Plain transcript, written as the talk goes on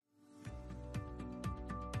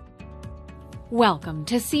Welcome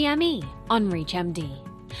to CME on ReachMD.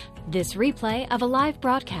 This replay of a live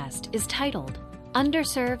broadcast is titled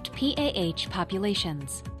Underserved PAH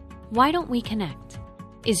Populations. Why Don't We Connect?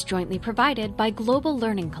 Is jointly provided by Global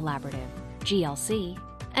Learning Collaborative, GLC,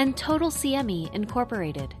 and Total CME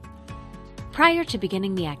Incorporated. Prior to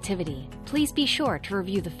beginning the activity, please be sure to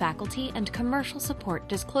review the faculty and commercial support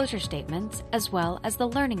disclosure statements as well as the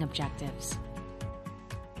learning objectives.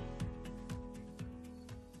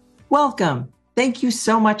 Welcome. Thank you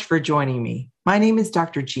so much for joining me. My name is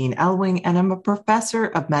Dr. Jean Elwing, and I'm a professor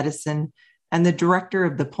of medicine and the director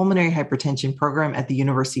of the Pulmonary Hypertension Program at the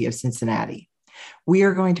University of Cincinnati. We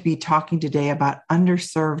are going to be talking today about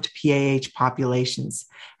underserved PAH populations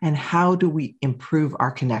and how do we improve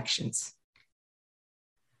our connections.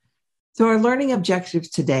 So our learning objectives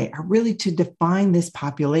today are really to define this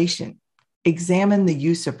population, examine the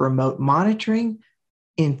use of remote monitoring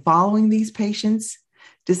in following these patients,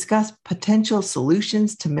 discuss potential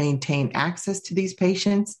solutions to maintain access to these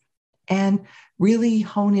patients, and really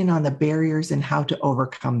hone in on the barriers and how to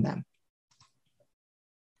overcome them.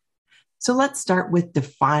 So let's start with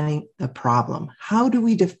defining the problem. How do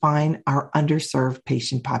we define our underserved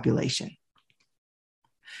patient population?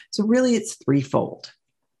 So really it's threefold.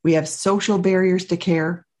 We have social barriers to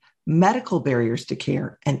care, medical barriers to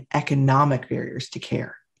care, and economic barriers to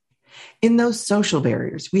care. In those social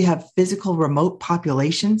barriers, we have physical remote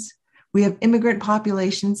populations, we have immigrant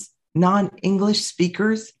populations, non-English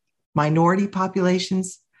speakers, minority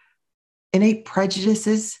populations, innate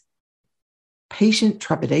prejudices, patient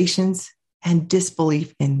trepidations, and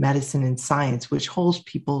disbelief in medicine and science, which holds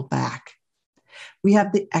people back. We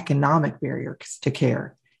have the economic barriers to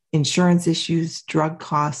care, insurance issues, drug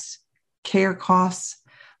costs, care costs,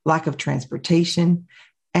 lack of transportation,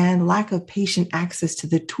 and lack of patient access to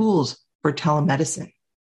the tools for telemedicine.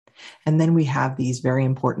 And then we have these very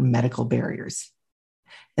important medical barriers,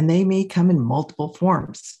 and they may come in multiple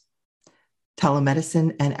forms.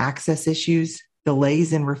 Telemedicine and access issues,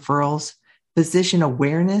 delays in referrals, physician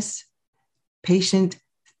awareness, patient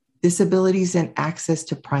disabilities, and access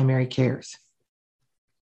to primary cares.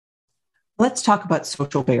 Let's talk about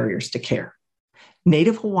social barriers to care.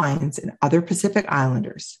 Native Hawaiians and other Pacific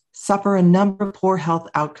Islanders suffer a number of poor health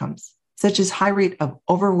outcomes, such as high rate of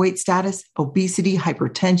overweight status, obesity,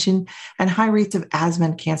 hypertension, and high rates of asthma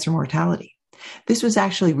and cancer mortality. This was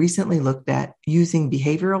actually recently looked at using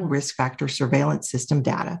behavioral risk factor surveillance system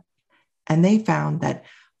data, and they found that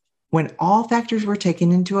when all factors were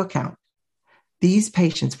taken into account, these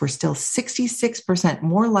patients were still 66%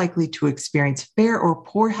 more likely to experience fair or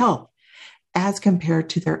poor health as compared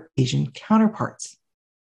to their Asian counterparts.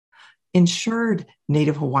 Insured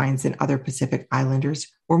Native Hawaiians and other Pacific Islanders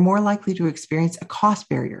were more likely to experience a cost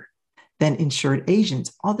barrier than insured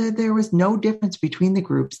Asians, although there was no difference between the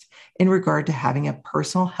groups in regard to having a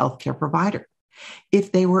personal healthcare provider.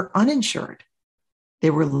 If they were uninsured, they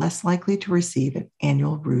were less likely to receive an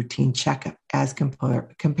annual routine checkup as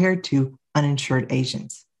compared to uninsured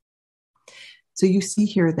Asians. So you see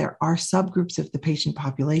here, there are subgroups of the patient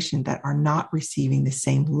population that are not receiving the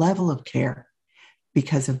same level of care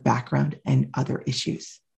because of background and other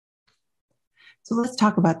issues. So let's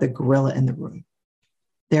talk about the gorilla in the room.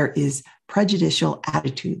 There is prejudicial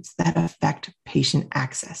attitudes that affect patient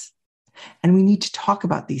access. And we need to talk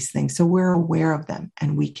about these things so we're aware of them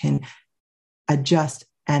and we can adjust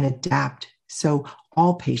and adapt so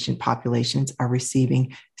all patient populations are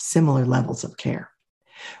receiving similar levels of care.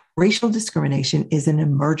 Racial discrimination is an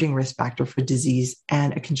emerging risk factor for disease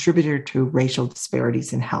and a contributor to racial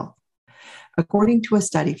disparities in health. According to a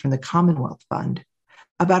study from the Commonwealth Fund,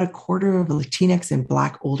 about a quarter of Latinx and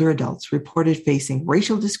Black older adults reported facing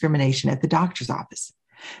racial discrimination at the doctor's office,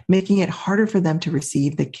 making it harder for them to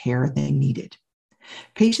receive the care they needed.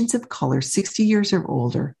 Patients of color 60 years or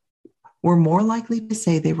older were more likely to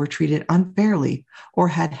say they were treated unfairly or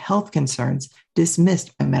had health concerns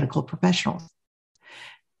dismissed by medical professionals.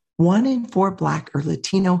 1 in 4 Black or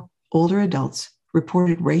Latino older adults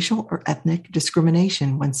reported racial or ethnic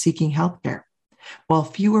discrimination when seeking health care, while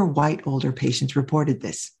fewer white older patients reported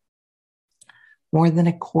this. More than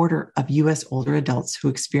a quarter of U.S. older adults who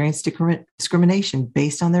experienced discrimination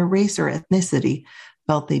based on their race or ethnicity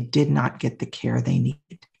felt they did not get the care they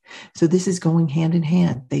needed. So this is going hand in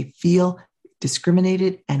hand. They feel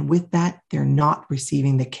discriminated, and with that, they're not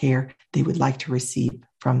receiving the care they would like to receive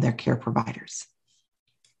from their care providers.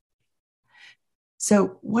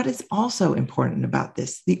 So what is also important about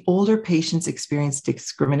this? The older patients experienced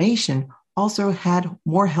discrimination also had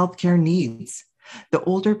more healthcare needs. The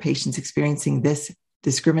older patients experiencing this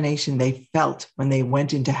discrimination they felt when they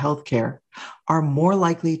went into healthcare are more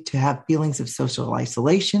likely to have feelings of social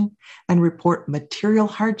isolation and report material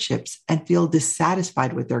hardships and feel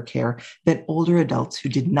dissatisfied with their care than older adults who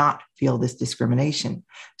did not feel this discrimination.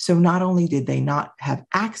 So not only did they not have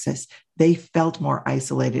access, they felt more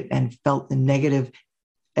isolated and felt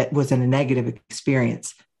it was a negative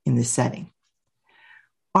experience in this setting.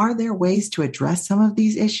 Are there ways to address some of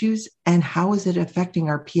these issues, and how is it affecting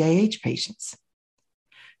our PAH patients?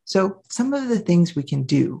 So some of the things we can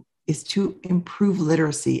do is to improve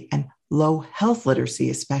literacy and low health literacy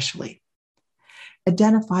especially.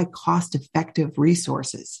 Identify cost-effective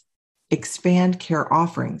resources, expand care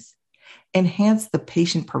offerings, enhance the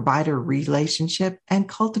patient-provider relationship, and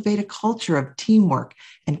cultivate a culture of teamwork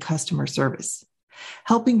and customer service.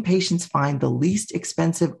 Helping patients find the least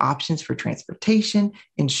expensive options for transportation,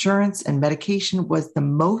 insurance, and medication was the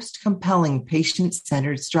most compelling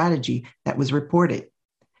patient-centered strategy that was reported.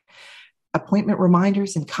 Appointment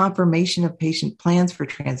reminders and confirmation of patient plans for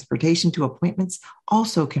transportation to appointments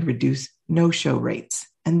also can reduce no-show rates,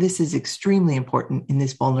 and this is extremely important in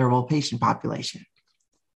this vulnerable patient population.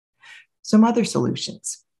 Some other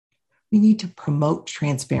solutions. We need to promote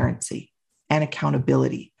transparency and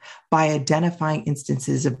accountability by identifying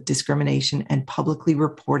instances of discrimination and publicly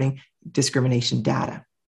reporting discrimination data.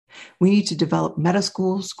 We need to develop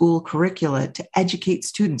school curricula to educate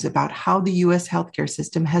students about how the U.S. healthcare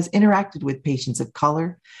system has interacted with patients of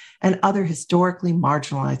color and other historically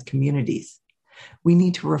marginalized communities. We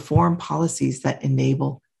need to reform policies that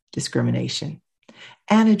enable discrimination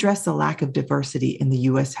and address the lack of diversity in the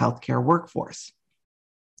U.S. healthcare workforce.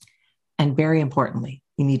 And very importantly,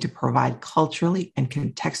 we need to provide culturally and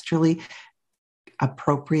contextually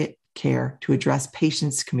appropriate care to address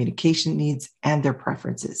patients' communication needs and their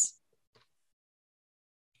preferences.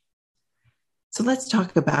 So let's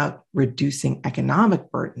talk about reducing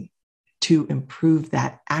economic burden to improve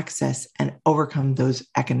that access and overcome those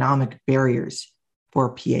economic barriers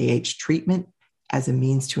for PAH treatment as a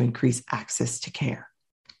means to increase access to care.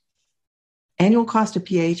 Annual cost of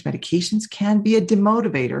PAH medications can be a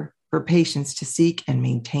demotivator for patients to seek and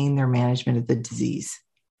maintain their management of the disease.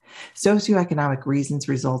 Socioeconomic reasons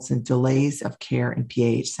results in delays of care in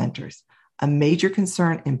PAH centers. A major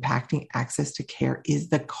concern impacting access to care is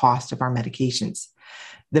the cost of our medications.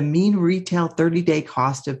 The mean retail 30-day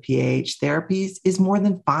cost of PAH therapies is more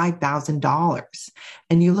than $5,000.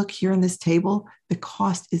 And you look here in this table, the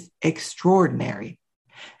cost is extraordinary.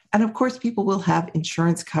 And of course, people will have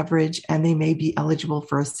insurance coverage and they may be eligible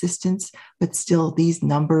for assistance, but still these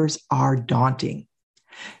numbers are daunting.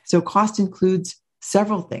 So cost includes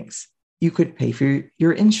several things. You could pay for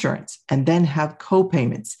your insurance and then have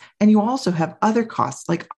co-payments. And you also have other costs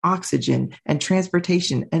like oxygen and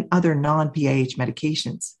transportation and other non-PAH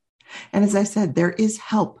medications. And as I said, there is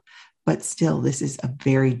help, but still this is a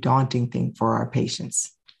very daunting thing for our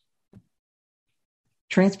patients.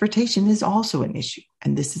 Transportation is also an issue,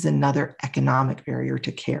 and this is another economic barrier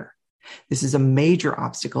to care. This is a major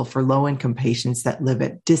obstacle for low-income patients that live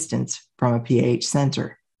at distance from a PAH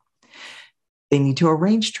center. They need to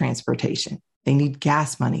arrange transportation. They need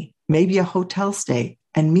gas money, maybe a hotel stay,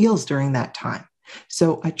 and meals during that time.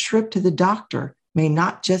 So a trip to the doctor may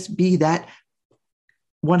not just be that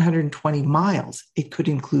 120 miles. It could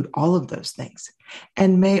include all of those things,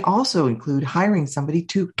 and may also include hiring somebody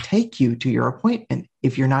to take you to your appointment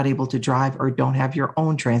if you're not able to drive or don't have your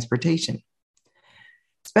own transportation.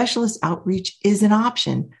 Specialist outreach is an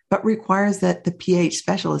option, but requires that the PAH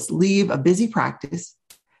specialist leave a busy practice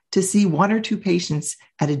to see one or two patients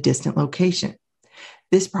at a distant location.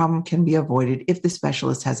 This problem can be avoided if the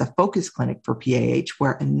specialist has a focus clinic for PAH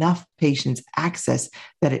where enough patients access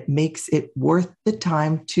that it makes it worth the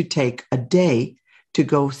time to take a day to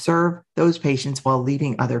go serve those patients while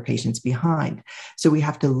leaving other patients behind. So we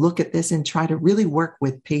have to look at this and try to really work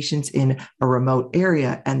with patients in a remote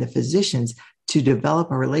area and the physicians to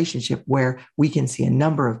develop a relationship where we can see a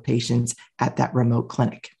number of patients at that remote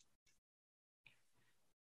clinic.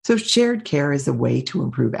 So shared care is a way to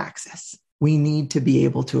improve access. We need to be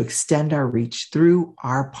able to extend our reach through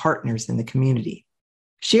our partners in the community.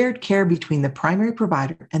 Shared care between the primary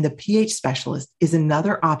provider and the PAH specialist is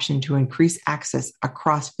another option to increase access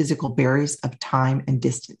across physical barriers of time and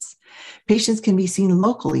distance. Patients can be seen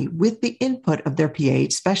locally with the input of their PAH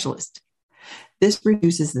specialist. This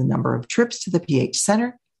reduces the number of trips to the PAH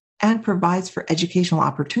center and provides for educational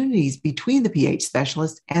opportunities between the PAH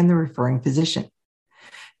specialist and the referring physician.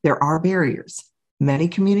 There are barriers. Many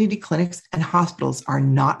community clinics and hospitals are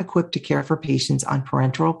not equipped to care for patients on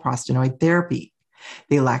parenteral prostanoid therapy.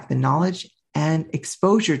 They lack the knowledge and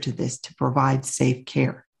exposure to this to provide safe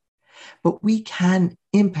care. But we can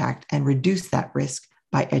impact and reduce that risk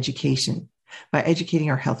by education, by educating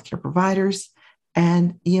our healthcare providers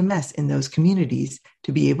and EMS in those communities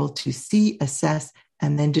to be able to see, assess,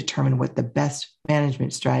 and then determine what the best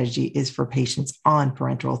management strategy is for patients on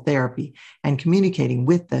parenteral therapy, and communicating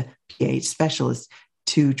with the PAH specialist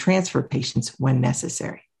to transfer patients when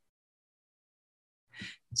necessary.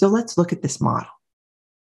 So let's look at this model.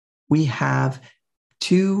 We have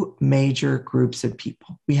two major groups of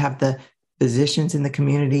people. We have the physicians in the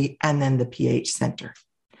community and then the PAH center.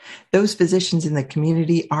 Those physicians in the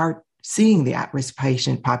community are seeing the at-risk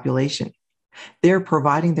patient population. They're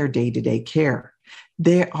providing their day-to-day care.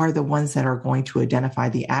 They are the ones that are going to identify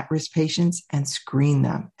the at-risk patients and screen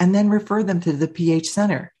them, and then refer them to the PAH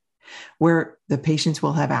center, where the patients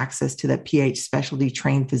will have access to the PAH specialty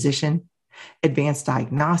trained physician, advanced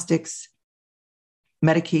diagnostics,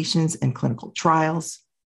 medications and clinical trials,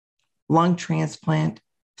 lung transplant,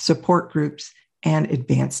 support groups, and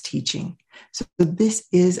advanced teaching. So this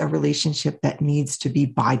is a relationship that needs to be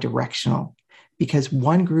bidirectional, because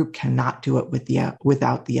one group cannot do it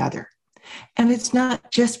without the other. And it's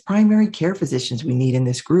not just primary care physicians we need in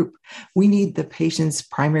this group. We need the patient's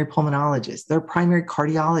primary pulmonologist, their primary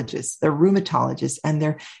cardiologist, their rheumatologist, and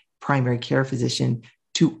their primary care physician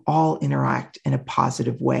to all interact in a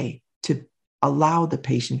positive way to allow the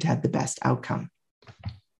patient to have the best outcome.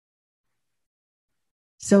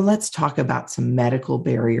 So let's talk about some medical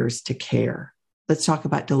barriers to care. Let's talk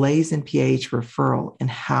about delays in PAH referral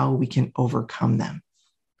and how we can overcome them.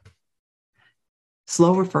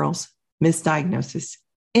 Slow referrals, misdiagnosis,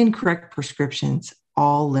 incorrect prescriptions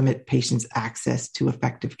all limit patients' access to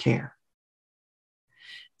effective care.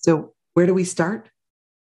 So where do we start?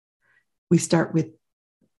 We start with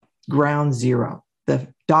ground zero,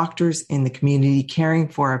 the doctors in the community caring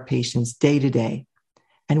for our patients day to day.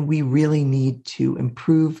 And we really need to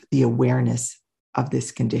improve the awareness of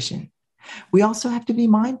this condition. We also have to be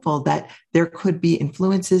mindful that there could be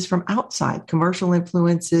influences from outside, commercial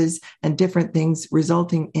influences and different things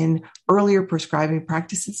resulting in earlier prescribing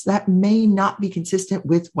practices that may not be consistent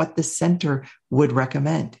with what the center would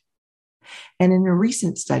recommend. And in a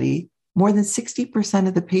recent study, more than 60%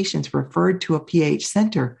 of the patients referred to a PAH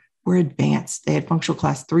center were advanced. They had functional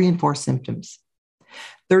class 3 and 4 symptoms.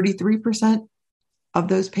 33% of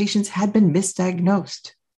those patients had been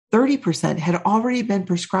misdiagnosed. 30% had already been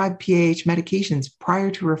prescribed PAH medications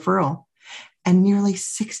prior to referral, and nearly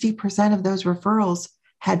 60% of those referrals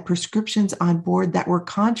had prescriptions on board that were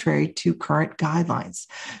contrary to current guidelines.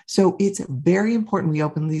 So it's very important we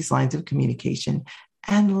open these lines of communication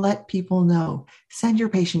and let people know. Send your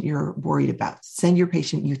patient you're worried about. Send your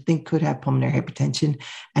patient you think could have pulmonary hypertension,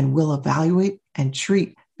 and we'll evaluate and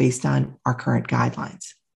treat based on our current guidelines.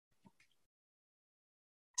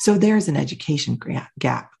 So there's an education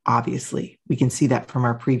gap, obviously. We can see that from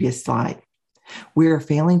our previous slide. We are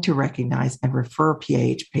failing to recognize and refer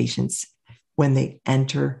PAH patients when they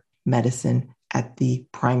enter medicine at the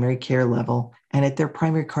primary care level and at their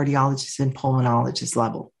primary cardiologist and pulmonologist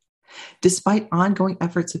level. Despite ongoing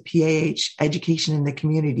efforts of PAH education in the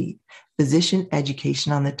community, physician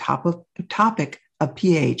education on the topic of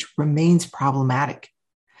PAH remains problematic.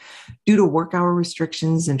 Due to work hour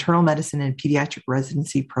restrictions, internal medicine and pediatric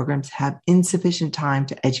residency programs have insufficient time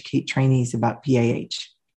to educate trainees about PAH.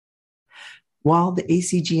 While the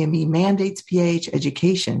ACGME mandates PAH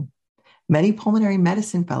education, many pulmonary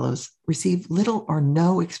medicine fellows receive little or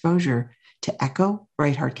no exposure to echo,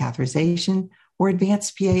 right heart catheterization, or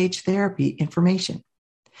advanced PAH therapy information.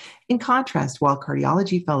 In contrast, while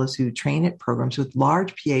cardiology fellows who train at programs with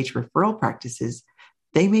large PAH referral practices,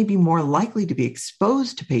 they may be more likely to be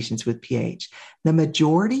exposed to patients with PAH. The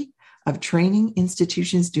majority of training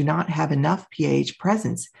institutions do not have enough PAH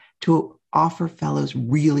presence to offer fellows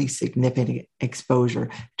really significant exposure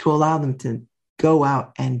to allow them to go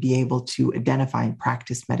out and be able to identify and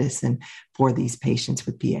practice medicine for these patients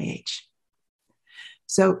with PAH.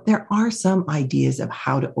 So there are some ideas of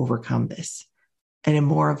how to overcome this in a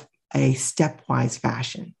more of a stepwise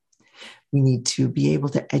fashion. We need to be able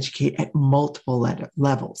to educate at multiple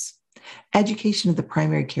levels. Education of the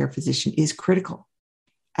primary care physician is critical,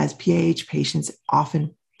 as PAH patients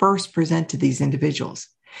often first present to these individuals.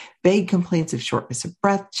 Vague complaints of shortness of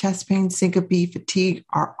breath, chest pain, syncope, fatigue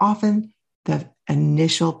are often the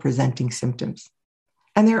initial presenting symptoms.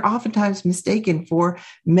 And they're oftentimes mistaken for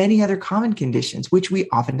many other common conditions, which we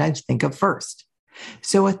oftentimes think of first.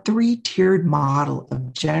 So a 3-tiered model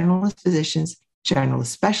of generalist physicians, generalist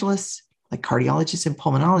specialists, like cardiologists and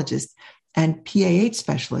pulmonologists, and PAH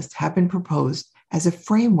specialists have been proposed as a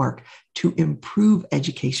framework to improve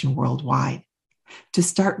education worldwide. To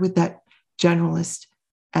start with that generalist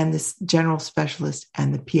and this general specialist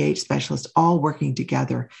and the PAH specialist all working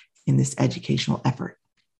together in this educational effort.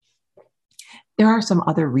 There are some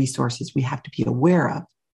other resources we have to be aware of.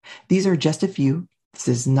 These are just a few. This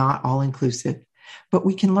is not all inclusive, but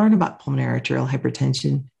we can learn about pulmonary arterial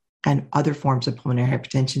hypertension and other forms of pulmonary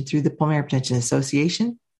hypertension through the Pulmonary Hypertension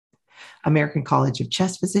Association, American College of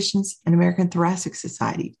Chest Physicians, and American Thoracic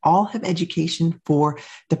Society. All have education for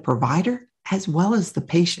the provider as well as the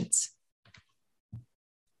patients.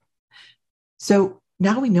 So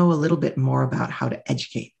now we know a little bit more about how to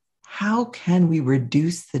educate. How can we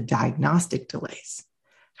reduce the diagnostic delays?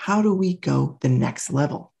 How do we go the next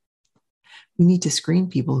level? We need to screen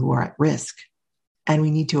people who are at risk, and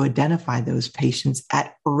we need to identify those patients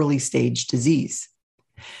at early stage disease.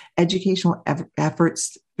 Educational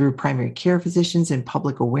efforts through primary care physicians and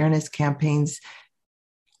public awareness campaigns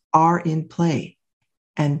are in play,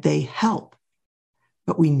 and they help,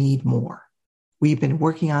 but we need more. We've been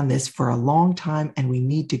working on this for a long time, and we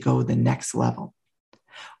need to go the next level.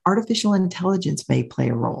 Artificial intelligence may play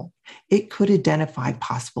a role. It could identify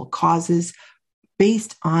possible causes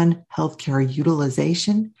based on healthcare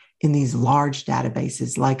utilization in these large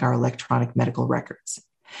databases like our electronic medical records.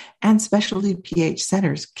 And specialty PAH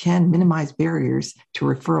centers can minimize barriers to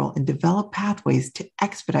referral and develop pathways to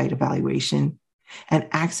expedite evaluation and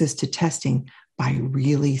access to testing by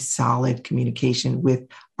really solid communication with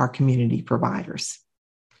our community providers.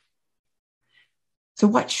 So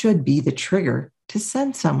what should be the trigger to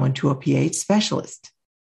send someone to a PAH specialist?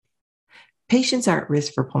 Patients are at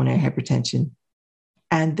risk for pulmonary hypertension,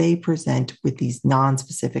 and they present with these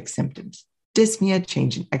non-specific symptoms: dyspnea,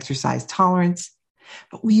 change in exercise tolerance.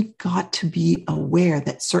 But we've got to be aware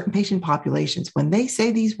that certain patient populations, when they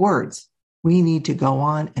say these words, we need to go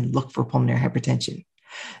on and look for pulmonary hypertension.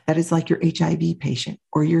 That is like your HIV patient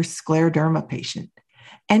or your scleroderma patient.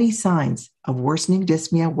 Any signs of worsening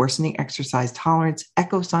dyspnea, worsening exercise tolerance,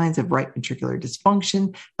 echo signs of right ventricular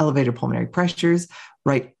dysfunction, elevated pulmonary pressures,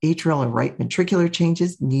 right atrial or right ventricular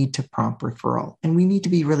changes need to prompt referral. And we need to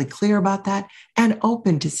be really clear about that and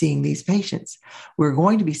open to seeing these patients. We're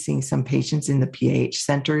going to be seeing some patients in the PAH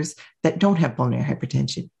centers that don't have pulmonary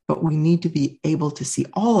hypertension, but we need to be able to see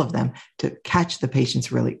all of them to catch the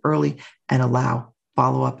patients really early and allow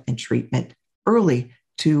follow-up and treatment early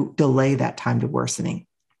to delay that time to worsening.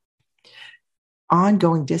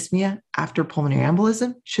 Ongoing dyspnea after pulmonary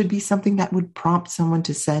embolism should be something that would prompt someone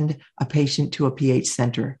to send a patient to a PH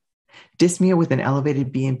center. Dyspnea with an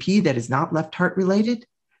elevated BNP that is not left heart related,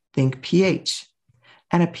 think PH.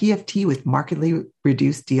 And a PFT with markedly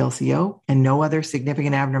reduced DLCO and no other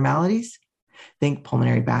significant abnormalities, think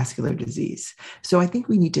pulmonary vascular disease. So I think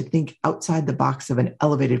we need to think outside the box of an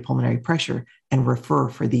elevated pulmonary pressure and refer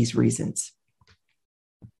for these reasons.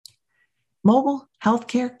 Mobile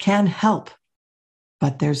healthcare can help,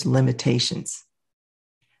 but there's limitations.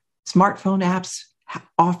 Smartphone apps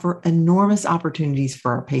offer enormous opportunities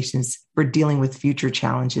for our patients for dealing with future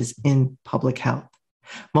challenges in public health.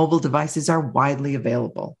 Mobile devices are widely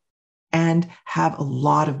available and have a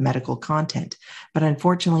lot of medical content, but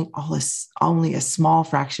unfortunately, only a small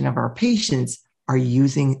fraction of our patients are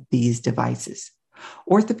using these devices.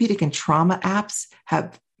 Orthopedic and trauma apps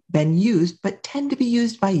have been used, but tend to be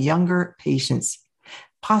used by younger patients,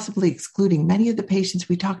 possibly excluding many of the patients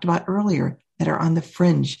we talked about earlier that are on the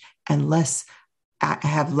fringe and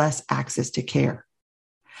have less access to care.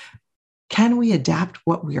 Can we adapt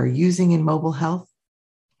what we are using in mobile health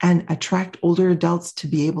and attract older adults to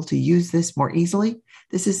be able to use this more easily?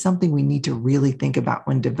 This is something we need to really think about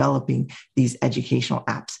when developing these educational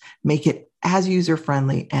apps. Make it as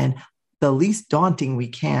user-friendly and the least daunting we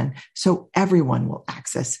can so everyone will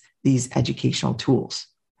access these educational tools.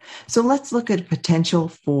 So let's look at potential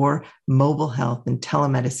for mobile health and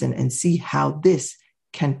telemedicine and see how this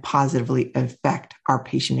can positively affect our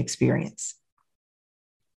patient experience.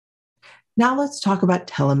 Now let's talk about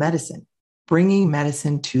telemedicine, bringing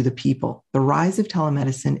medicine to the people, the rise of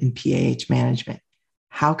telemedicine in PAH management.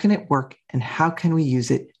 How can it work and how can we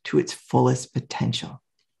use it to its fullest potential?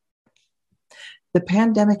 The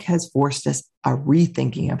pandemic has forced us a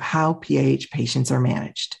rethinking of how PAH patients are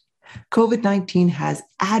managed. COVID-19 has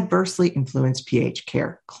adversely influenced PAH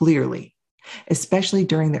care, clearly, especially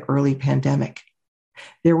during the early pandemic.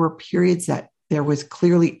 There were periods that there was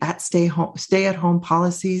clearly stay-at-home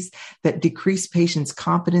policies that decreased patients'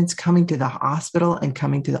 confidence coming to the hospital and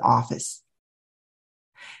coming to the office.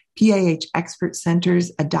 PAH expert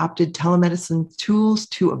centers adopted telemedicine tools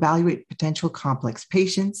to evaluate potential complex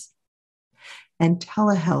patients, and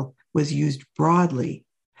telehealth was used broadly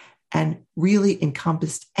and really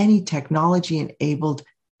encompassed any technology-enabled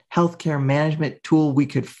healthcare management tool we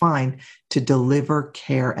could find to deliver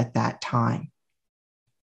care at that time.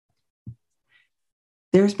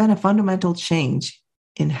 There's been a fundamental change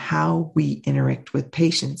in how we interact with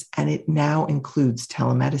patients, and it now includes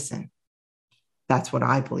telemedicine. That's what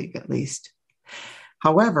I believe, at least.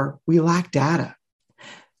 However, we lack data.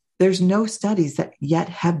 There's no studies that yet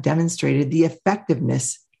have demonstrated the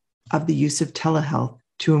effectiveness of the use of telehealth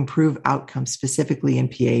to improve outcomes, specifically in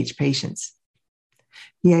PAH patients.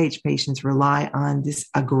 PAH patients rely on this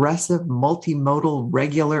aggressive, multimodal,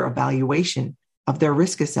 regular evaluation of their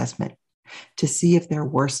risk assessment to see if they're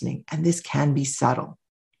worsening, and this can be subtle.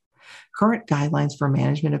 Current guidelines for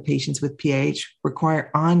management of patients with PAH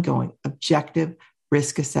require ongoing, objective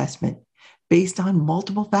risk assessment based on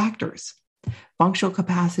multiple factors: functional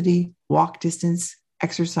capacity, walk distance,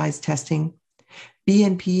 exercise testing,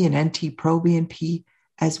 BNP and NT-proBNP,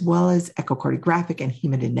 as well as echocardiographic and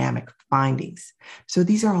hemodynamic findings. So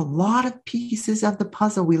these are a lot of pieces of the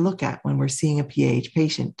puzzle we look at when we're seeing a PAH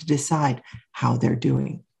patient to decide how they're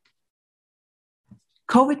doing.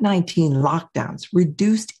 COVID-19 lockdowns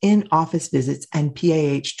reduced in-office visits and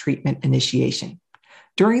PAH treatment initiation.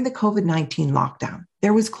 During the COVID-19 lockdown,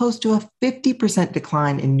 there was close to a 50%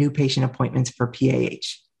 decline in new patient appointments for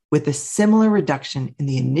PAH, with a similar reduction in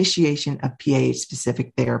the initiation of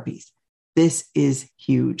PAH-specific therapies. This is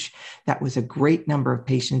huge. That was a great number of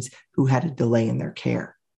patients who had a delay in their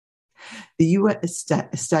care. The U.S.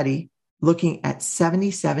 study looking at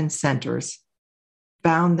 77 centers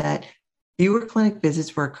found that fewer clinic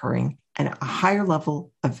visits were occurring and a higher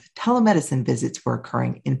level of telemedicine visits were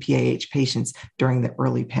occurring in PAH patients during the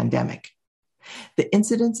early pandemic. The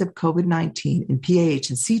incidence of COVID-19 in PAH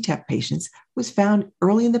and CTEP patients was found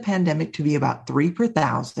early in the pandemic to be about 3 per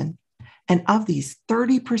 1,000. And of these,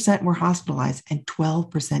 30% were hospitalized and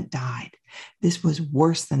 12% died. This was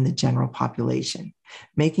worse than the general population,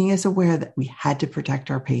 making us aware that we had to protect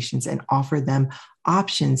our patients and offer them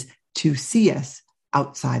options to see us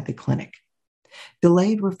outside the clinic.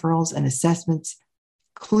 Delayed referrals and assessments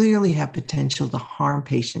clearly have potential to harm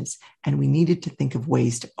patients, and we needed to think of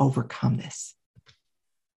ways to overcome this.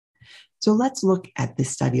 So let's look at this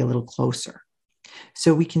study a little closer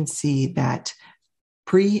so we can see that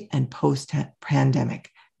pre and post-pandemic,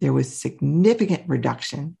 there was significant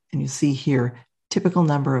reduction, and you'll see here, typical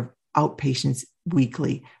number of outpatients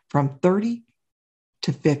weekly from 30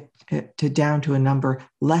 to down to a number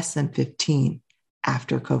less than 15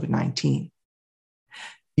 after COVID-19.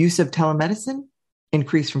 Use of telemedicine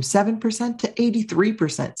increased from 7% to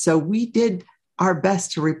 83%. So we did our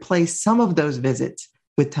best to replace some of those visits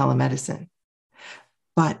with telemedicine.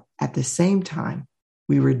 But at the same time,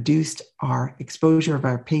 we reduced our exposure of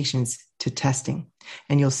our patients to testing.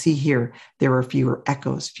 And you'll see here, there were fewer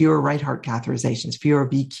echoes, fewer right heart catheterizations, fewer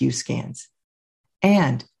VQ scans,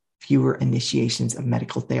 and fewer initiations of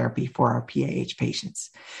medical therapy for our PAH patients.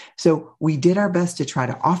 So we did our best to try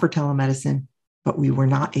to offer telemedicine, but we were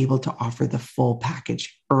not able to offer the full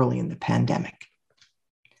package early in the pandemic.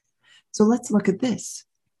 So let's look at this.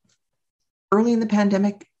 Early in the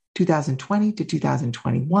pandemic, 2020 to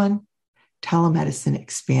 2021, telemedicine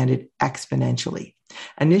expanded exponentially.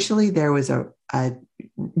 Initially, there was a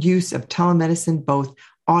use of telemedicine, both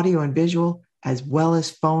audio and visual, as well as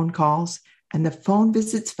phone calls, and the phone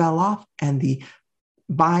visits fell off, and the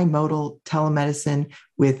bimodal telemedicine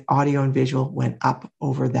with audio and visual went up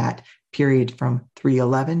over that period from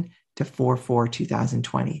 3/11 to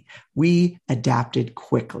 4/4/2020. We adapted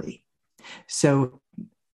quickly. So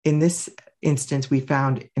in this instance, we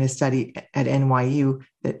found in a study at NYU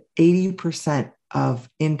that 80% of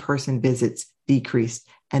in-person visits decreased,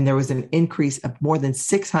 and there was an increase of more than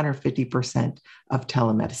 650% of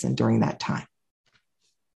telemedicine during that time.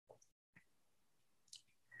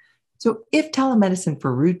 So if telemedicine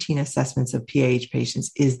for routine assessments of PAH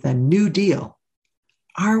patients is the new deal,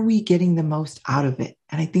 are we getting the most out of it?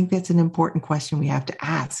 And I think that's an important question we have to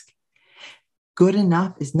ask. Good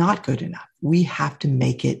enough is not good enough. We have to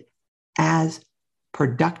make it as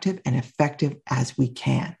productive and effective as we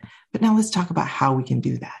can. But now let's talk about how we can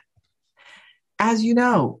do that. As you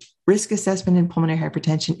know, risk assessment in pulmonary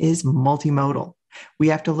hypertension is multimodal. We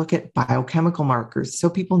have to look at biochemical markers. So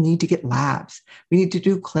people need to get labs. We need to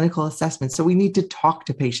do clinical assessments. So we need to talk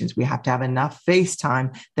to patients. We have to have enough face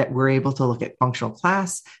time that we're able to look at functional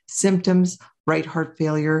class, symptoms, right heart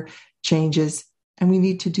failure changes, and we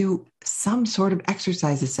need to do some sort of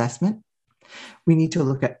exercise assessment. We need to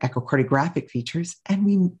look at echocardiographic features, and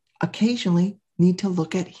we occasionally need to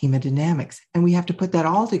look at hemodynamics. And we have to put that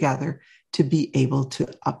all together to be able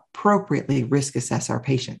to appropriately risk assess our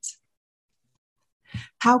patients.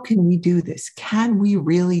 How can we do this? Can we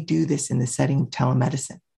really do this in the setting of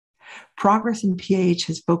telemedicine? Progress in PAH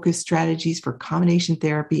has focused strategies for combination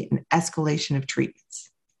therapy and escalation of treatments.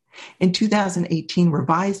 In 2018,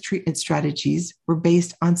 revised treatment strategies were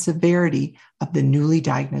based on severity of the newly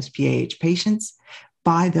diagnosed PAH patients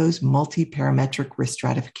by those multi-parametric risk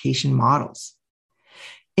stratification models.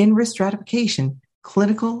 In risk stratification,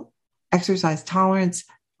 clinical, exercise tolerance,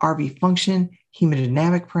 RV function,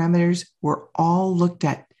 hemodynamic parameters were all looked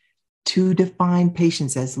at to define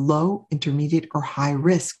patients as low, intermediate, or high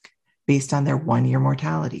risk based on their 1-year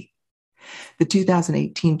mortality. The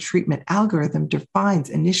 2018 treatment algorithm defines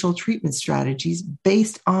initial treatment strategies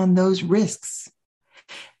based on those risks.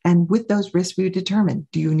 And with those risks, we would determine,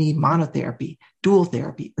 do you need monotherapy, dual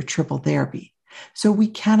therapy, or triple therapy? So we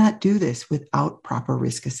cannot do this without proper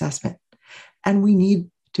risk assessment. And we need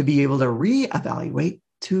to be able to reevaluate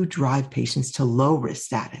to drive patients to low risk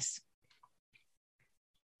status.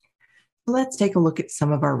 Let's take a look at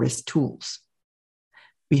some of our risk tools.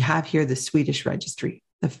 We have here the Swedish registry,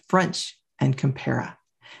 the French, and Compara,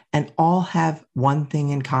 and all have one thing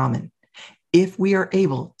in common. If we are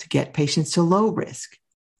able to get patients to low risk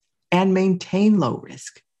and maintain low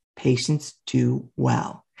risk, patients do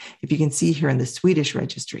well. If you can see here in the Swedish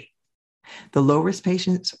registry, the low risk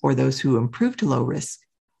patients, or those who improved to low risk,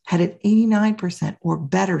 had an 89% or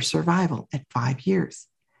better survival at 5 years.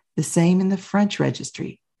 The same in the French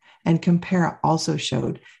registry, and Compara also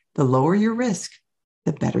showed the lower your risk,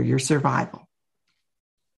 the better your survival.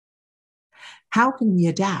 How can we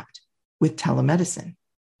adapt with telemedicine?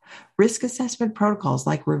 Risk assessment protocols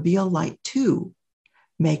like Reveal Lite 2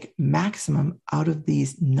 make maximum out of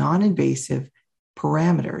these non-invasive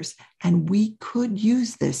parameters, and we could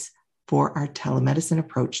use this for our telemedicine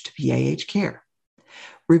approach to PAH care.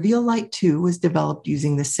 Reveal Lite 2 was developed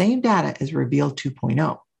using the same data as Reveal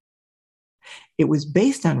 2.0. It was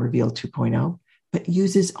based on Reveal 2.0, but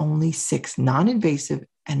uses only 6 non-invasive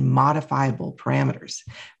and modifiable parameters.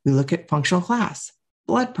 We look at functional class,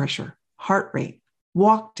 blood pressure, heart rate,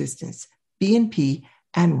 walk distance, BNP,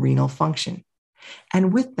 and renal function.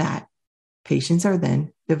 And with that, patients are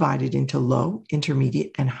then divided into low,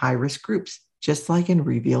 intermediate, and high-risk groups, just like in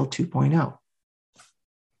Reveal 2.0.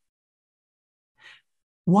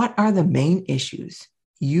 What are the main issues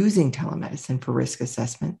using telemedicine for risk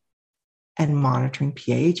assessment and monitoring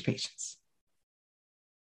PAH patients?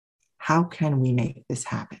 How can we make this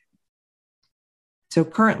happen? So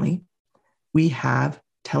currently, we have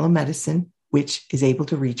telemedicine, which is able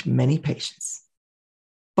to reach many patients,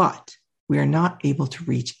 but we are not able to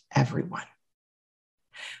reach everyone.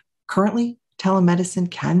 Currently, telemedicine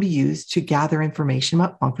can be used to gather information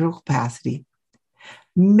about functional capacity,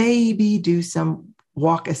 maybe do some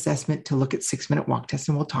walk assessment to look at 6-minute walk tests,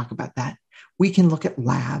 and we'll talk about that. We can look at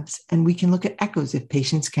labs, and we can look at echoes if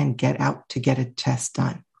patients can get out to get a test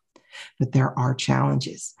done. But there are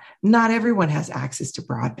challenges. Not everyone has access to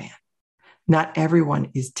broadband. Not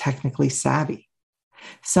everyone is technically savvy.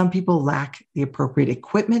 Some people lack the appropriate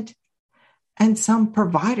equipment, and some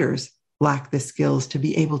providers lack the skills to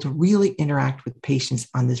be able to really interact with patients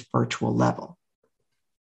on this virtual level.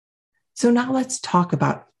 So now let's talk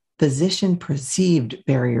about physician-perceived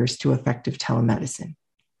barriers to effective telemedicine.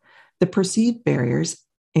 The perceived barriers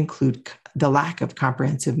include the lack of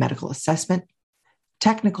comprehensive medical assessment,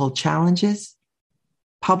 technical challenges,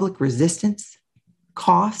 public resistance,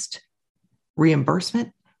 cost,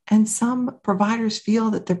 reimbursement, and some providers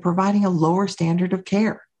feel that they're providing a lower standard of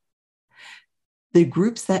care. The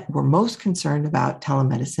groups that were most concerned about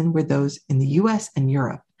telemedicine were those in the US and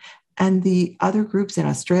Europe, and the other groups in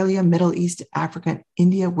Australia, Middle East, Africa, and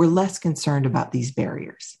India were less concerned about these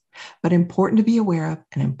barriers, but important to be aware of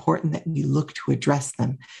and important that we look to address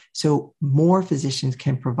them so more physicians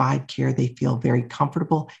can provide care they feel very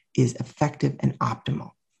comfortable is effective and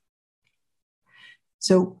optimal.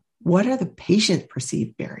 So what are the patient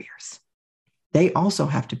perceived barriers? They also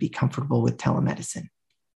have to be comfortable with telemedicine.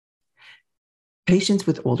 Patients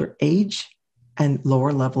with older age and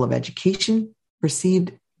lower level of education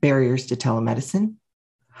perceived barriers to telemedicine.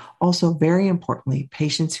 Also, very importantly,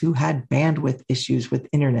 patients who had bandwidth issues with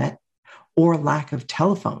internet or lack of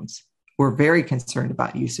telephones were very concerned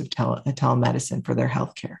about use of telemedicine for their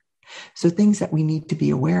healthcare. So things that we need to be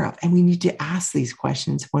aware of, and we need to ask these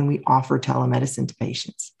questions when we offer telemedicine to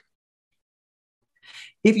patients.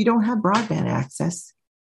 If you don't have broadband access,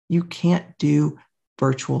 you can't do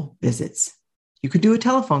virtual visits. You could do a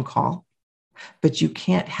telephone call, but you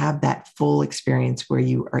can't have that full experience where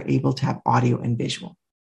you are able to have audio and visual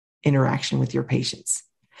interaction with your patients.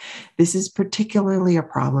 This is particularly a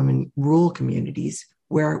problem in rural communities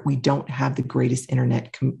where we don't have the greatest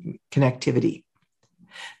internet connectivity.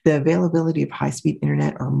 The availability of high-speed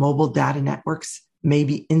internet or mobile data networks may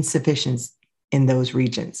be insufficient in those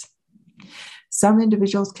regions. Some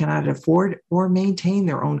individuals cannot afford or maintain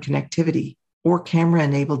their own connectivity or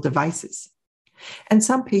camera-enabled devices. And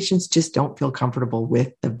some patients just don't feel comfortable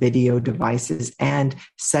with the video devices and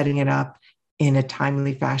setting it up in a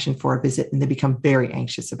timely fashion for a visit, and they become very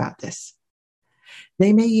anxious about this.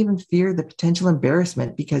 They may even fear the potential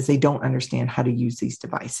embarrassment because they don't understand how to use these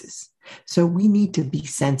devices. So we need to be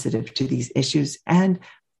sensitive to these issues and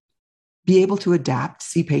be able to adapt,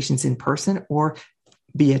 see patients in person or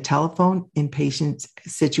via telephone in patients'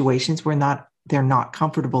 situations where they're not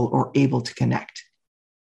comfortable or able to connect.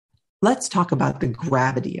 Let's talk about the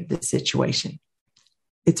gravity of this situation.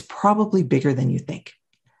 It's probably bigger than you think.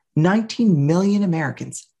 19 million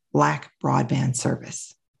Americans lack broadband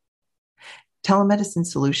service. Telemedicine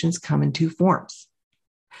solutions come in two forms.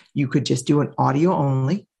 You could just do an audio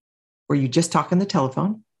only, or you just talk on the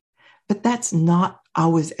telephone, but that's not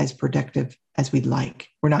always as productive as we'd like.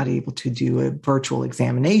 We're not able to do a virtual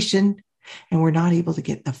examination, and we're not able to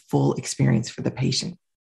get the full experience for the patient.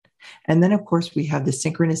 And then, of course, we have the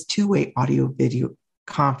synchronous two-way audio video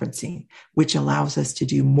conferencing, which allows us to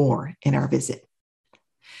do more in our visit.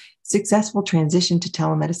 Successful transition to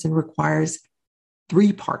telemedicine requires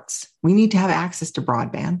three parts. We need to have access to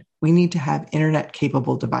broadband, we need to have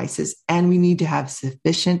internet-capable devices, and we need to have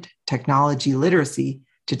sufficient technology literacy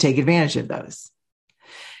to take advantage of those.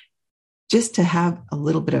 Just to have a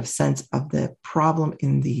little bit of sense of the problem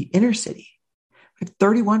in the inner city, we have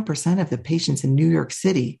 31% of the patients in New York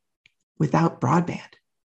City without broadband.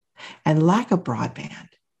 And lack of broadband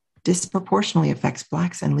disproportionately affects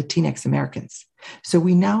Blacks and Latinx Americans. So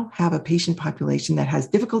we now have a patient population that has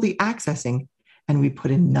difficulty accessing, and we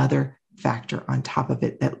put another factor on top of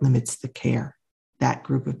it that limits the care that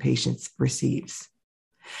group of patients receives.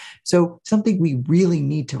 So something we really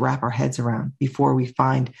need to wrap our heads around before we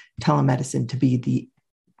find telemedicine to be the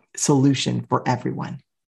solution for everyone.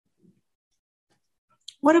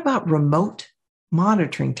 What about remote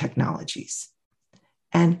monitoring technologies?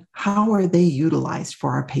 And how are they utilized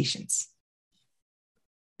for our patients?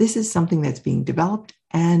 This is something that's being developed,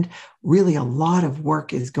 and really a lot of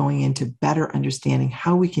work is going into better understanding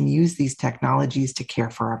how we can use these technologies to care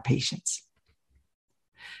for our patients.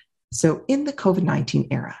 So in the COVID-19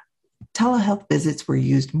 era, telehealth visits were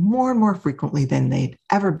used more and more frequently than they'd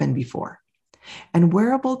ever been before. And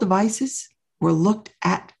wearable devices were looked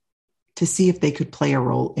at to see if they could play a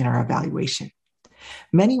role in our evaluation.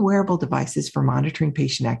 Many wearable devices for monitoring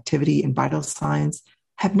patient activity and vital signs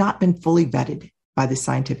have not been fully vetted by the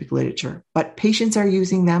scientific literature, but patients are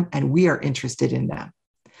using them and we are interested in them.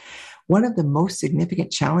 One of the most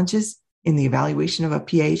significant challenges in the evaluation of a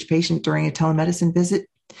PAH patient during a telemedicine visit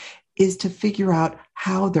is to figure out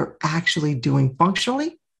how they're actually doing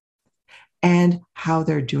functionally and how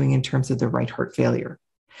they're doing in terms of their right heart failure.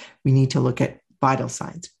 We need to look at vital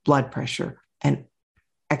signs, blood pressure, and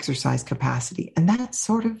exercise capacity. And that's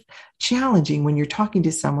sort of challenging when you're talking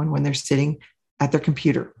to someone when they're sitting at their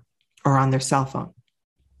computer or on their cell phone.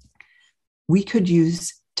 We could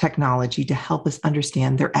use technology to help us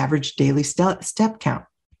understand their average daily step count.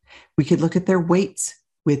 We could look at their weights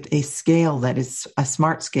with a scale that is a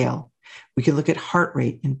smart scale. We could look at heart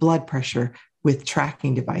rate and blood pressure with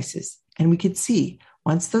tracking devices. And we could see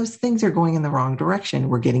once those things are going in the wrong direction,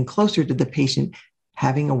 we're getting closer to the patient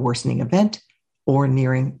having a worsening event or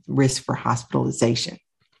nearing risk for hospitalization.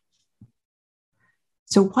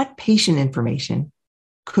 So what patient information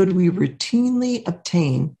could we routinely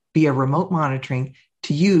obtain via remote monitoring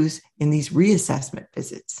to use in these reassessment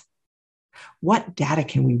visits? What data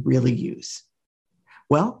can we really use?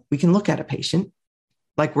 Well, we can look at a patient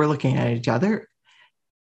like we're looking at each other.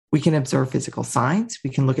 We can observe physical signs. We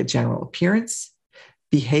can look at general appearance,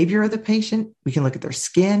 behavior of the patient. We can look at their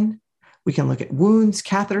skin. We can look at wounds,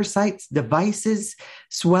 catheter sites, devices,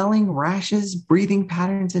 swelling, rashes, breathing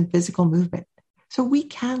patterns, and physical movement. So we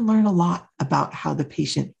can learn a lot about how the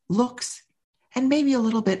patient looks and maybe a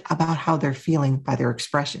little bit about how they're feeling by their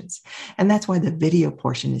expressions. And that's why the video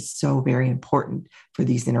portion is so very important for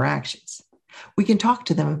these interactions. We can talk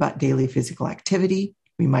to them about daily physical activity.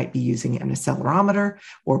 We might be using an accelerometer,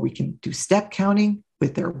 or we can do step counting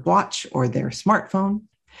with their watch or their smartphone.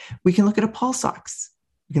 We can look at a pulse ox.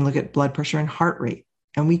 We can look at blood pressure and heart rate,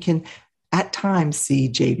 and we can at times see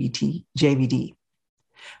JVD.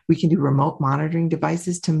 We can do remote monitoring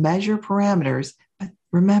devices to measure parameters, but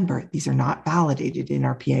remember, these are not validated in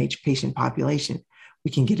our PAH patient population.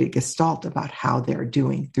 We can get a gestalt about how they're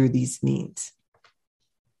doing through these means.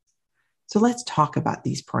 So let's talk about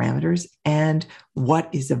these parameters and what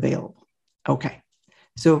is available. Okay,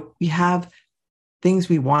 so we have things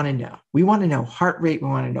we want to know. We want to know heart rate. We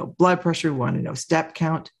want to know blood pressure. We want to know step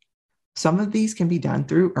count. Some of these can be done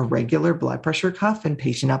through a regular blood pressure cuff and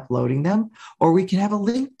patient uploading them, or we can have a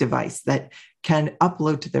link device that can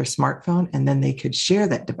upload to their smartphone, and then they could share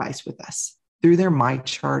that device with us through their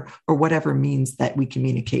MyChart or whatever means that we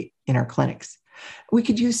communicate in our clinics. We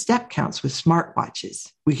could use step counts with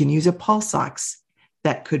smartwatches. We can use a pulse ox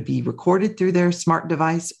that could be recorded through their smart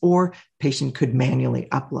device, or patient could manually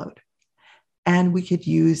upload. And we could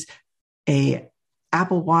use a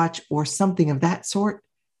Apple Watch or something of that sort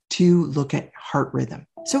to look at heart rhythm.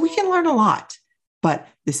 So we can learn a lot, but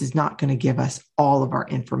this is not going to give us all of our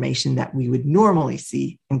information that we would normally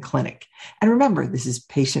see in clinic. And remember, this is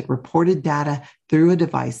patient reported data through a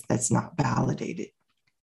device that's not validated.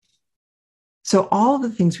 So all of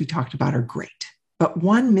the things we talked about are great, but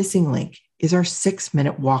one missing link is our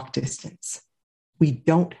 6-minute walk distance. We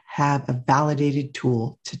don't have a validated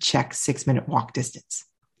tool to check 6-minute walk distance.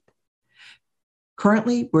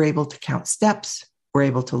 Currently, we're able to count steps. We're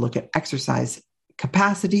able to look at exercise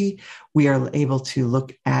capacity. We are able to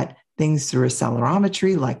look at things through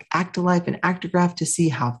accelerometry like Actilife and Actigraph to see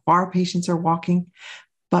how far patients are walking,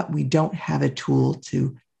 but we don't have a tool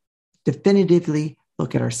to definitively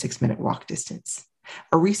look at our 6-minute walk distance.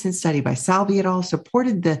 A recent study by Salvi et al.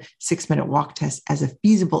 Supported the 6-minute walk test as a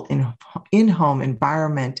feasible in-home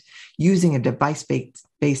environment using a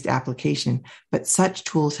device-based application, but such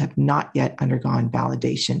tools have not yet undergone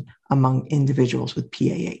validation among individuals with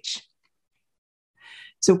PAH.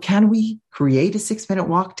 So can we create a 6-minute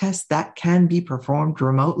walk test that can be performed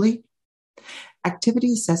remotely?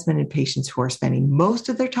 Activity assessment in patients who are spending most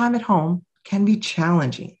of their time at home can be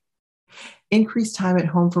challenging. Increased time at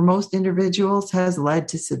home for most individuals has led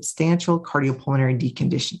to substantial cardiopulmonary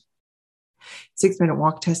decondition. 6-minute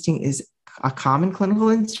walk testing is a common clinical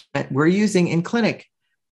instrument we're using in clinic,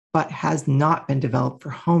 but has not been developed for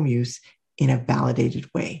home use in a validated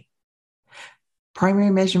way.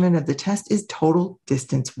 Primary measurement of the test is total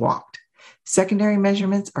distance walked. Secondary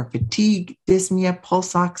measurements are fatigue, dyspnea,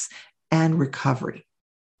 pulse ox, and recovery.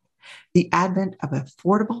 The advent of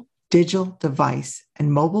affordable digital device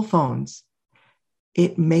and mobile phones,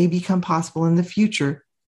 it may become possible in the future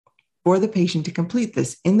for the patient to complete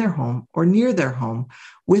this in their home or near their home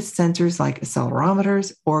with sensors like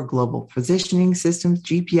accelerometers or global positioning systems,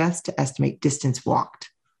 GPS, to estimate distance walked.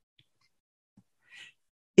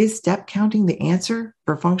 Is step counting the answer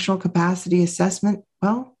for functional capacity assessment?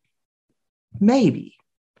 Well, maybe.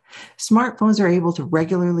 Smartphones are able to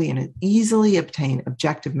regularly and easily obtain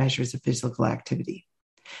objective measures of physical activity.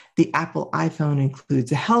 The Apple iPhone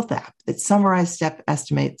includes a health app that summarizes step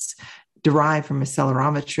estimates derived from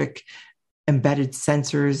accelerometric embedded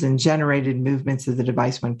sensors and generated movements of the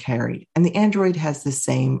device when carried. And the Android has the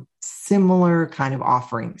same similar kind of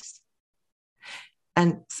offerings.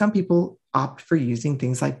 And some people opt for using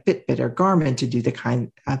things like Fitbit or Garmin to do the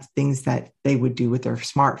kind of things that they would do with their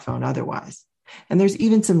smartphone otherwise. And there's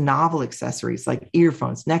even some novel accessories like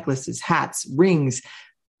earphones, necklaces, hats, rings,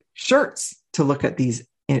 shirts to look at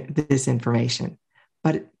this information.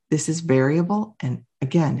 But this is variable and,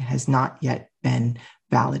 again, has not yet been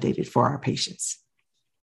validated for our patients.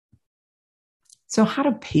 So how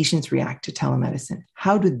do patients react to telemedicine?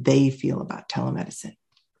 How do they feel about telemedicine?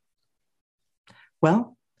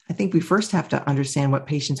 Well, I think we first have to understand what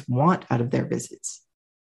patients want out of their visits.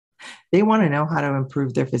 They want to know how to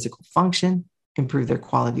improve their physical function, improve their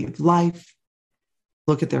quality of life,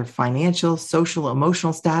 look at their financial, social,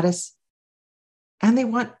 emotional status, and they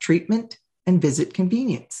want treatment and visit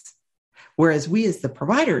convenience. Whereas we as the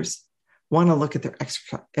providers want to look at their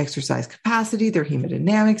exercise capacity, their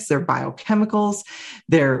hemodynamics, their biochemicals,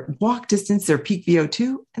 their walk distance, their peak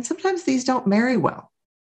VO2, and sometimes these don't marry well.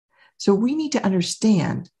 So we need to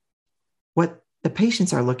understand what the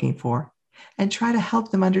patients are looking for and try to help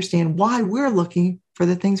them understand why we're looking for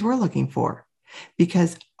the things we're looking for.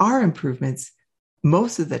 Because our improvements,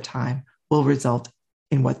 most of the time, will result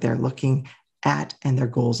in what they're looking at and their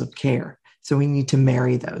goals of care. So we need to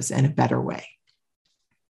marry those in a better way.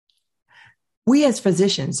 We as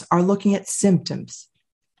physicians are looking at symptoms,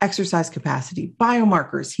 exercise capacity,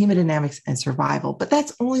 biomarkers, hemodynamics, and survival. But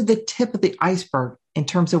that's only the tip of the iceberg in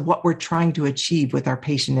terms of what we're trying to achieve with our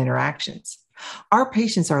patient interactions. Our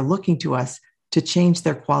patients are looking to us to change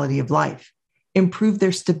their quality of life, improve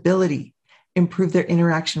their stability, improve their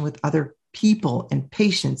interaction with other people and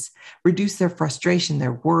patients, reduce their frustration,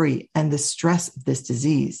 their worry, and the stress of this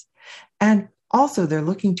disease. And also, they're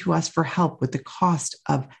looking to us for help with the cost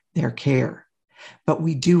of their care. But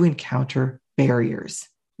we do encounter barriers.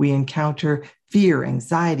 We encounter fear,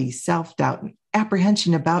 anxiety, self-doubt, and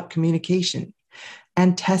apprehension about communication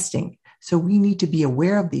and testing. So we need to be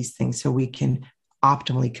aware of these things so we can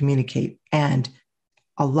optimally communicate and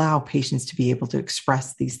allow patients to be able to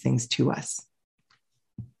express these things to us.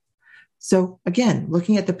 So again,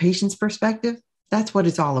 looking at the patient's perspective, that's what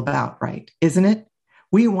it's all about, right? Isn't it?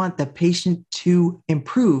 We want the patient to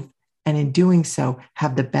improve, and in doing so,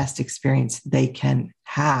 have the best experience they can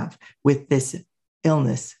have with this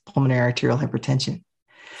illness, pulmonary arterial hypertension.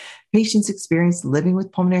 Patients experience living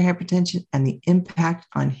with pulmonary hypertension and the impact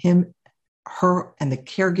on him, her, and the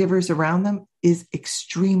caregivers around them is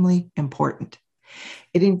extremely important.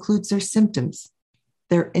 It includes their symptoms,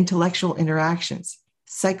 their intellectual interactions,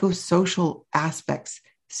 psychosocial aspects,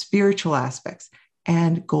 spiritual aspects,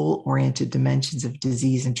 and goal-oriented dimensions of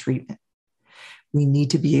disease and treatment. We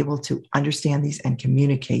need to be able to understand these and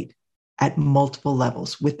communicate at multiple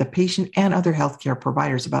levels with the patient and other healthcare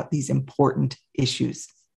providers about these important issues.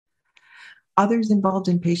 Others involved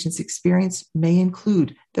in patients' experience may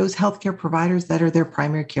include those healthcare providers that are their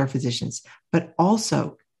primary care physicians, but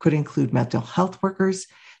also could include mental health workers,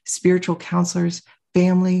 spiritual counselors,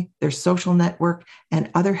 family, their social network,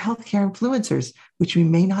 and other healthcare influencers, which we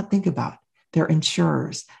may not think about. Their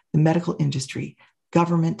insurers, the medical industry,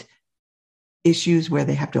 government issues where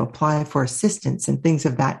they have to apply for assistance and things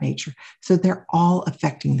of that nature. So they're all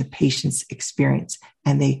affecting the patient's experience,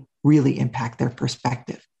 and they really impact their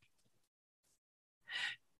perspective.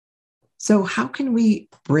 So how can we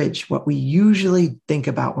bridge what we usually think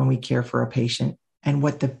about when we care for a patient and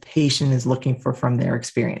what the patient is looking for from their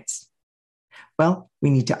experience? Well, we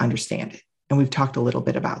need to understand it. And we've talked a little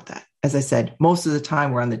bit about that. As I said, most of the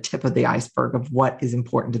time we're on the tip of the iceberg of what is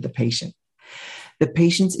important to the patient. The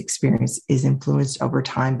patient's experience is influenced over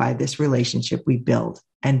time by this relationship we build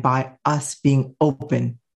and by us being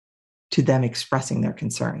open to them expressing their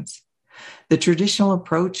concerns. The traditional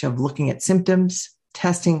approach of looking at symptoms,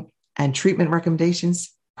 testing, and treatment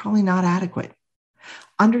recommendations, probably not adequate.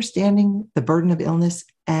 Understanding the burden of illness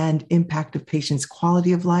and impact of patients'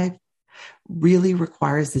 quality of life really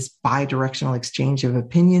requires this bi-directional exchange of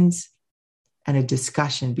opinions and a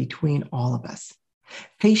discussion between all of us.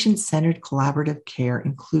 Patient-centered collaborative care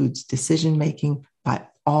includes decision-making by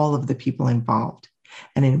all of the people involved,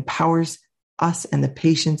 and it empowers us and the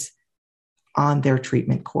patients on their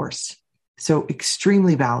treatment course. So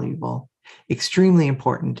extremely valuable, extremely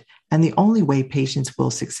important, and the only way patients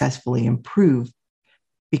will successfully improve,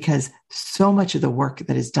 because so much of the work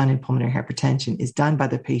that is done in pulmonary hypertension is done by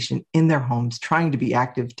the patient in their homes, trying to be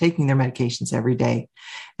active, taking their medications every day.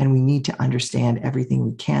 And we need to understand everything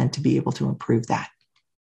we can to be able to improve that.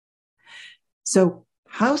 So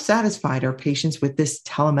how satisfied are patients with this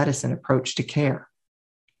telemedicine approach to care?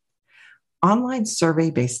 Online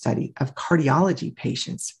survey-based study of cardiology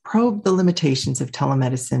patients probed the limitations of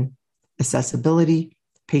telemedicine, accessibility,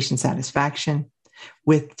 patient satisfaction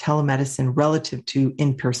with telemedicine relative to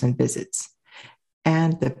in-person visits,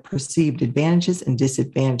 and the perceived advantages and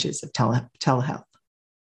disadvantages of telehealth.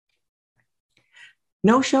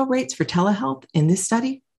 No-show rates for telehealth in this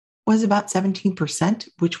study was about 17%,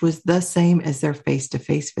 which was the same as their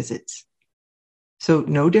face-to-face visits. So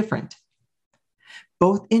no different.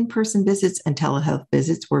 Both in-person visits and telehealth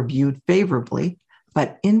visits were viewed favorably,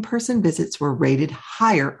 but in-person visits were rated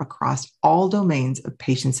higher across all domains of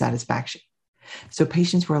patient satisfaction. So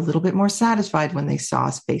patients were a little bit more satisfied when they saw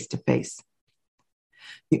us face-to-face.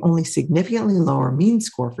 The only significantly lower mean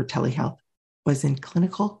score for telehealth was in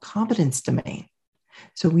clinical competence domain.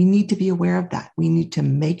 So we need to be aware of that. We need to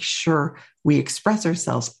make sure we express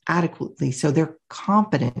ourselves adequately so they're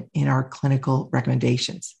competent in our clinical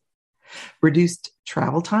recommendations. Reduced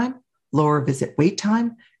travel time, lower visit wait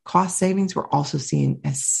time, cost savings were also seen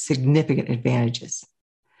as significant advantages.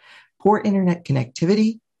 Poor internet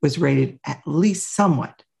connectivity was rated at least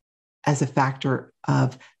somewhat as a factor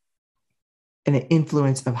of an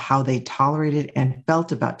influence of how they tolerated and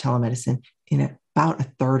felt about telemedicine in about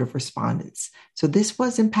a third of respondents. So this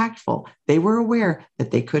was impactful. They were aware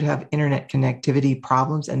that they could have internet connectivity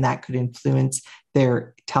problems and that could influence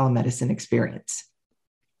their telemedicine experience.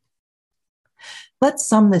 Let's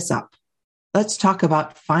sum this up. Let's talk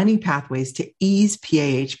about finding pathways to ease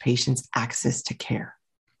PAH patients' access to care.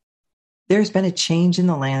 There's been a change in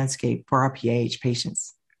the landscape for our PAH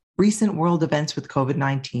patients. Recent world events with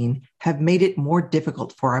COVID-19 have made it more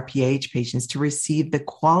difficult for our PAH patients to receive the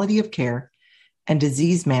quality of care and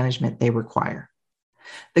disease management they require.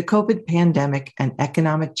 The COVID pandemic and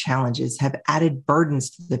economic challenges have added burdens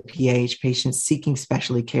to the PAH patients seeking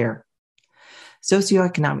specialty care.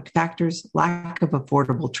 Socioeconomic factors, lack of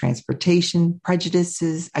affordable transportation,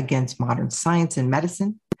 prejudices against modern science and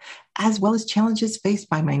medicine, as well as challenges faced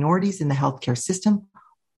by minorities in the healthcare system,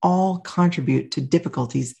 all contribute to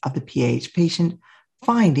difficulties of the PAH patient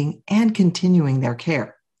finding and continuing their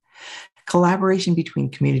care. Collaboration between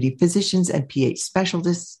community physicians and PAH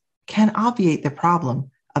specialists can obviate the problem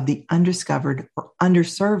of the undiscovered or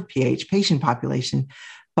underserved PAH patient population,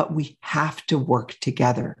 but we have to work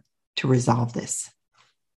together to resolve this.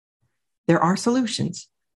 There are solutions,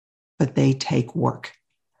 but they take work.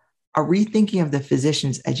 A rethinking of the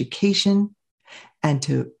physician's education and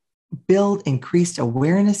to build increased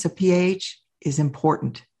awareness of PAH is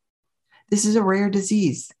important. This is a rare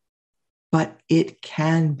disease, but it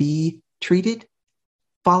can be treated,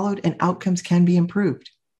 followed, and outcomes can be improved.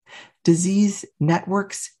 Disease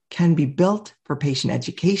networks can be built for patient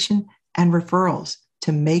education and referrals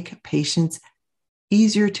to make patients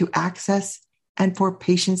easier to access and for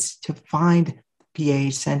patients to find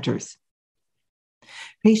PAH centers.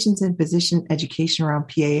 Patients and physician education around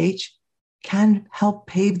PAH can help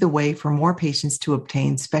pave the way for more patients to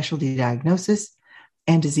obtain specialty diagnosis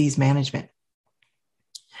and disease management.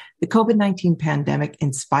 The COVID-19 pandemic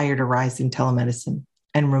inspired a rise in telemedicine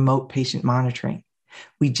and remote patient monitoring.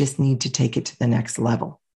 We just need to take it to the next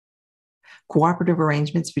level. Cooperative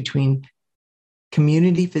arrangements between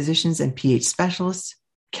community physicians and PAH specialists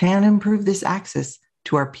can improve this access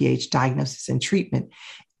to our PAH diagnosis and treatment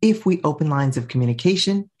if we open lines of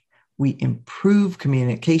communication, we improve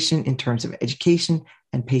communication in terms of education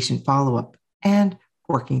and patient follow-up, and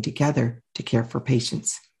working together to care for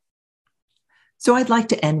patients. So I'd like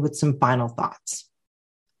to end with some final thoughts.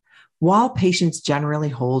 While patients generally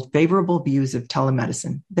hold favorable views of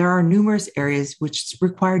telemedicine, there are numerous areas which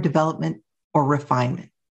require development or refinement,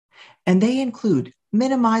 and they include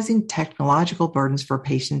minimizing technological burdens for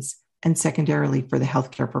patients and secondarily for the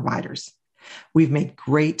healthcare providers. We've made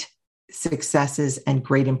great successes and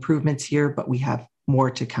great improvements here, but we have more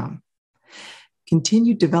to come.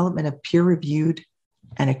 Continued development of peer-reviewed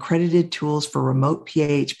and accredited tools for remote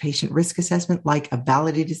PAH patient risk assessment, like a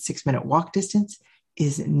validated 6-minute walk distance,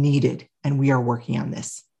 is needed, and we are working on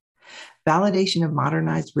this. Validation of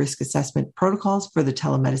modernized risk assessment protocols for the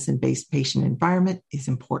telemedicine-based patient environment is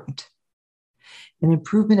important. An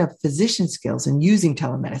improvement of physician skills in using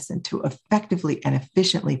telemedicine to effectively and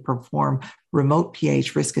efficiently perform remote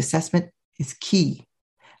PAH risk assessment is key,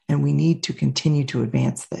 and we need to continue to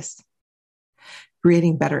advance this.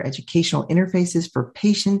 Creating better educational interfaces for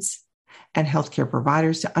patients and healthcare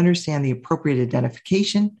providers to understand the appropriate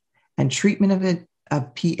identification and treatment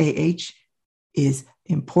of PAH is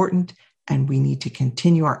important, and we need to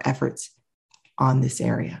continue our efforts on this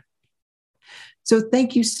area. So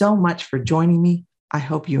thank you so much for joining me. I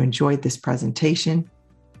hope you enjoyed this presentation.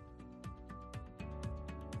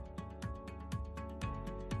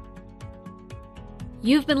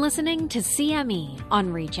 You've been listening to CME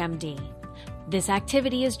on ReachMD. This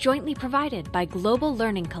activity is jointly provided by Global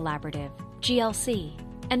Learning Collaborative, GLC,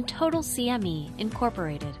 and Total CME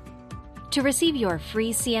Incorporated. To receive your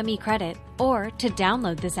free CME credit or to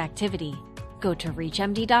download this activity, go to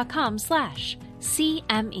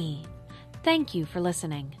reachmd.com/CME. Thank you for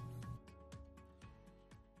listening.